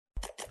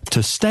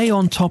To stay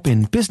on top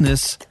in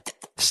business,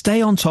 stay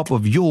on top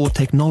of your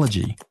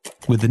technology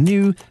with the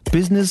new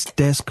Business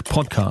Desk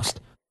podcast,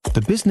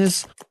 The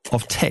Business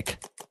of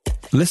Tech.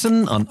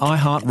 Listen on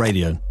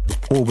iHeartRadio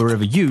or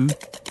wherever you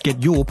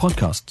get your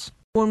podcasts.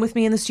 One with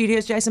me in the studio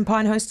is Jason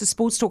Pine, host of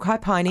Sports Talk. Hi,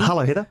 Piney.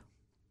 Hello, Heather.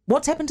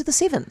 What's happened to the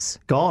Sevens?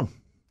 Gone.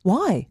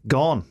 Why?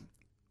 Gone.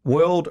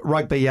 World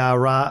Rugby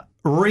are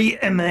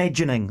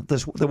reimagining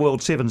the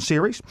World Sevens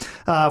series.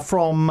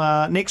 From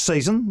next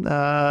season, they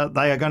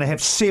are going to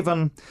have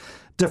 7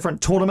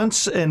 different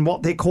tournaments in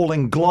what they're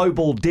calling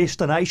global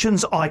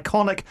destinations,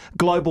 iconic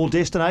global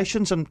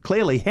destinations, and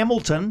clearly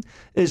Hamilton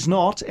is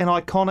not an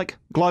iconic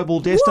global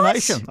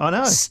destination. What? I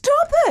know.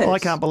 Stop it. I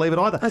can't believe it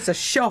either. That's a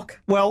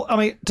shock. Well, I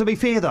mean, to be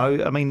fair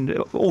though, I mean,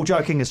 all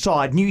joking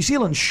aside, New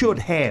Zealand should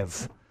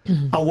have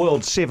a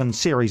World Sevens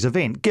Series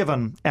event,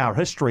 given our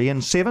history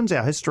in sevens,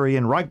 our history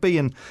in rugby,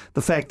 and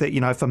the fact that, you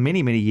know, for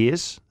many, many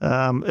years,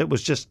 it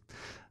was just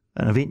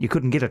an event you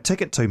couldn't get a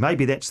ticket to.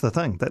 Maybe that's the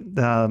thing,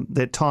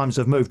 that times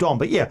have moved on.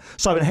 But yeah,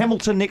 so in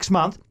Hamilton next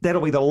month,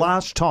 that'll be the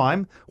last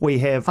time we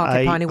have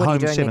a Piney, what are you home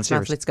doing Sevens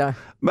next series. month? Let's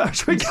go.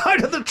 Should we go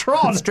to the Tron?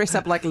 Let's dress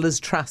up like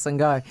Liz Truss and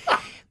go.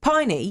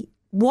 Piney,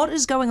 what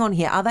is going on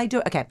here? Are they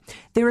doing... Okay,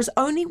 there is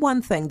only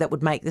one thing that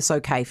would make this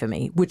okay for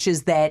me, which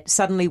is that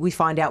suddenly we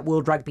find out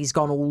World Rugby's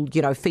gone all,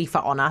 you know,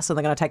 FIFA on us, and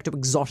they're going to take to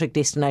exotic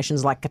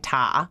destinations like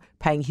Qatar,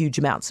 paying huge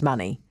amounts of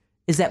money.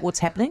 Is that what's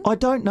happening? I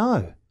don't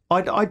know.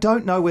 I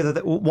don't know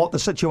what the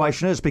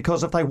situation is,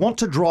 because if they want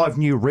to drive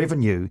new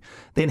revenue,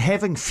 then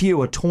having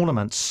fewer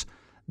tournaments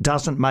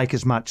doesn't make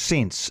as much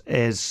sense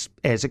as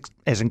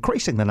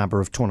increasing the number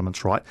of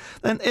tournaments, right?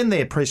 And in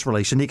their press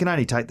release, and you can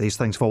only take these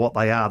things for what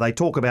they are, they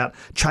talk about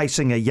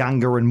chasing a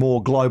younger and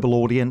more global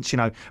audience, you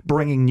know,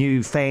 bringing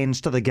new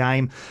fans to the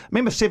game.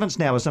 Remember, Sevens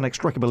now is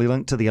inextricably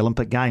linked to the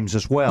Olympic Games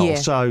as well. Yeah.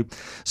 So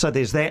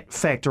there's that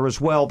factor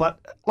as well. But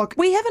look,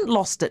 We haven't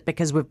lost it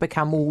because we've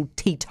become all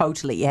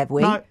teetotally, have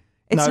we? No.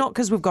 It's not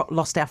because we've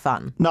lost our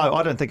fun. No,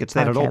 I don't think it's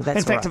that at Okay, all. that's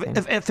In fact, right,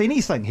 if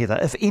anything, Heather,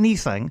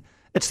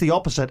 it's the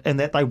opposite in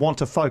that they want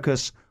to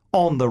focus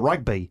on the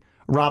rugby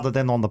rather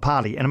than on the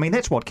party. And I mean,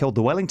 that's what killed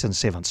the Wellington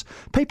Sevens.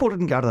 People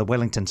didn't go to the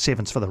Wellington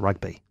Sevens for the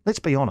rugby. Let's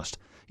be honest.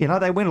 You know,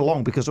 they went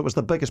along because it was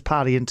the biggest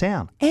party in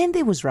town. And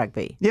there was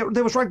rugby. Yeah,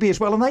 there was rugby as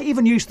well. And they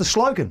even used the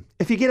slogan,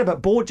 if you get a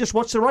bit bored, just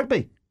watch the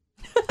rugby.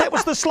 That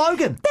was the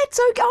slogan. That's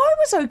okay. I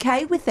was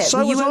okay with that. So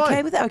Were you was I.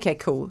 okay with that? Okay,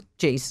 cool.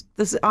 Jeez,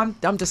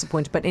 I'm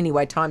disappointed, but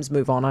anyway, times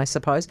move on, I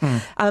suppose.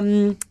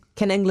 Can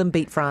England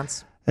beat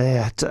France?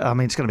 Yeah, I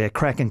mean, it's going to be a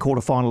cracking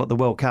quarter-final at the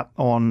World Cup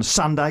on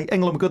Sunday.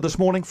 England were good this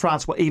morning.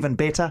 France were even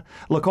better.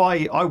 Look,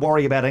 I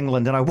worry about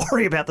England, and I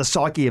worry about the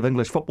psyche of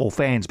English football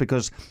fans,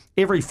 because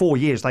every 4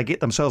 years they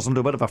get themselves into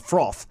a bit of a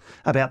froth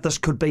about this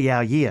could be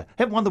our year.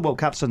 Haven't won the World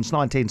Cup since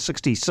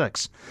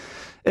 1966.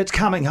 It's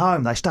coming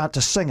home. They start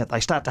to sing it. They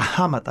start to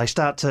hum it. They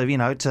start to, you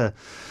know, to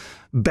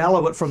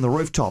bellow it from the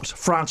rooftops.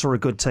 France are a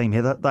good team,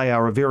 Heather. They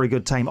are a very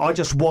good team. I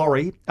just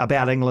worry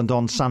about England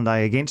on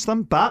Sunday against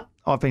them, but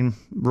I've been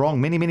wrong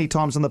many, many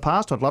times in the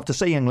past. I'd love to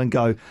see England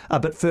go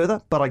a bit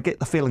further, but I get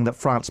the feeling that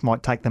France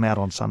might take them out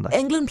on Sunday.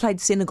 England played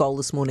Senegal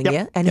this morning, Yep,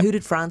 yeah? And yep. who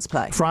did France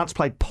play? France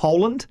played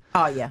Poland.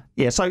 Oh, yeah.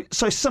 Yeah,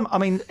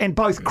 and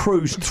both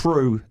cruised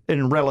through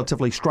in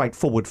relatively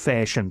straightforward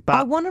fashion. But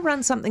I want to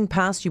run something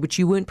past you which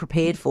you weren't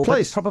prepared for,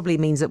 Please. but probably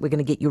means that we're going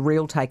to get your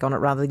real take on it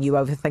rather than you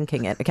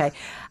overthinking it, okay?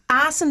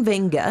 Arsene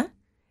Wenger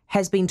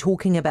has been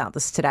talking about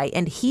this today,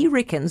 and he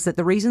reckons that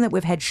the reason that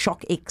we've had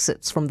shock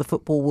exits from the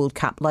Football World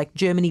Cup, like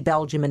Germany,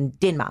 Belgium and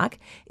Denmark,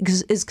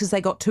 is because they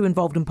got too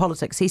involved in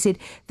politics. He said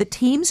the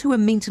teams who are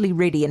mentally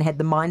ready and had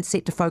the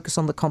mindset to focus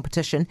on the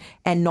competition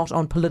and not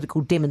on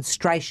political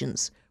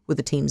demonstrations were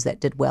the teams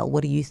that did well.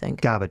 What do you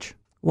think? garbage.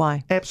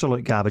 Why?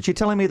 Absolute garbage. You're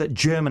telling me that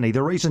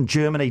the reason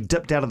Germany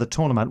dipped out of the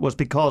tournament was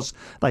because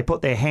they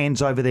put their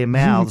hands over their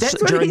mouths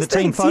That's what during he the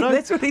team thinks. photo?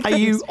 That's what he Are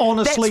you thinks.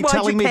 honestly That's why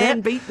telling me Japan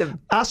that? beat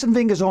them. Arsene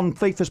Wenger's on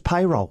FIFA's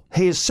payroll.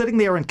 He is sitting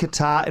there in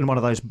Qatar in one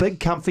of those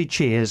big comfy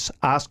chairs,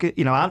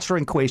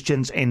 answering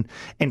questions and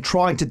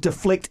trying to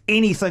deflect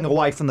anything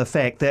away from the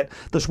fact that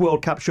this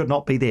World Cup should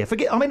not be there.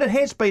 It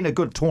has been a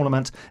good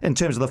tournament in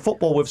terms of the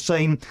football we've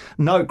seen.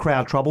 No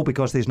crowd trouble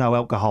because there's no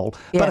alcohol.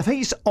 Yeah. But if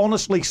he's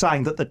honestly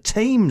saying that the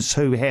teams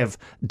who have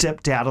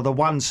dipped out are the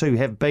ones who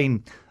have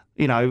been,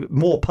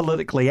 more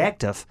politically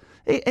active,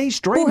 he's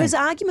dreaming. Well, his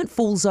argument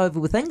falls over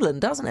with England,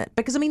 doesn't it?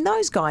 Because,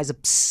 those guys are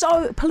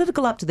so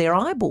political up to their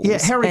eyeballs.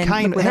 Yeah, Harry and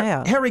Kane, look where they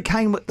are. Harry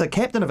Kane, the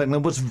captain of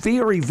England, was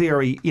very,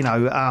 very,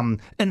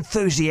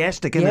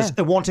 enthusiastic in his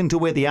wanting to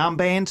wear the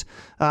armband.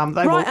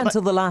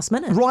 Until the last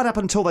minute. Right up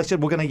until they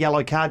said, we're going to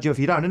yellow card you if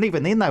you don't. And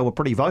even then they were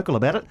pretty vocal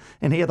about it.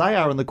 And here they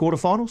are in the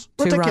quarterfinals.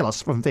 Too right.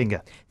 Ridiculous from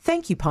Wenger.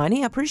 Thank you,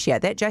 Piney. I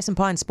appreciate that. Jason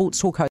Pine, Sports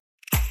Talk host.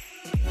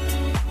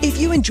 If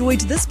you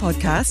enjoyed this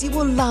podcast, you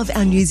will love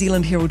our New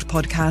Zealand Herald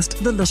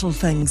podcast, The Little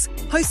Things,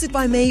 hosted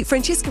by me,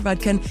 Francesca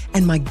Rudkin,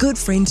 and my good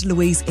friend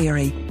Louise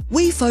Airy.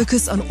 We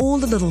focus on all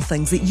the little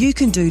things that you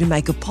can do to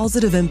make a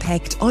positive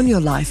impact on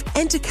your life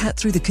and to cut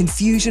through the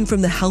confusion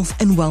from the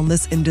health and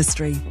wellness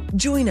industry.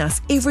 Join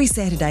us every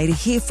Saturday to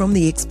hear from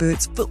the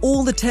experts for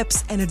all the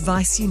tips and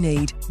advice you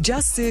need.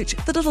 Just search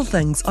The Little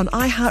Things on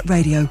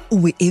iHeartRadio or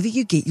wherever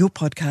you get your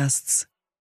podcasts.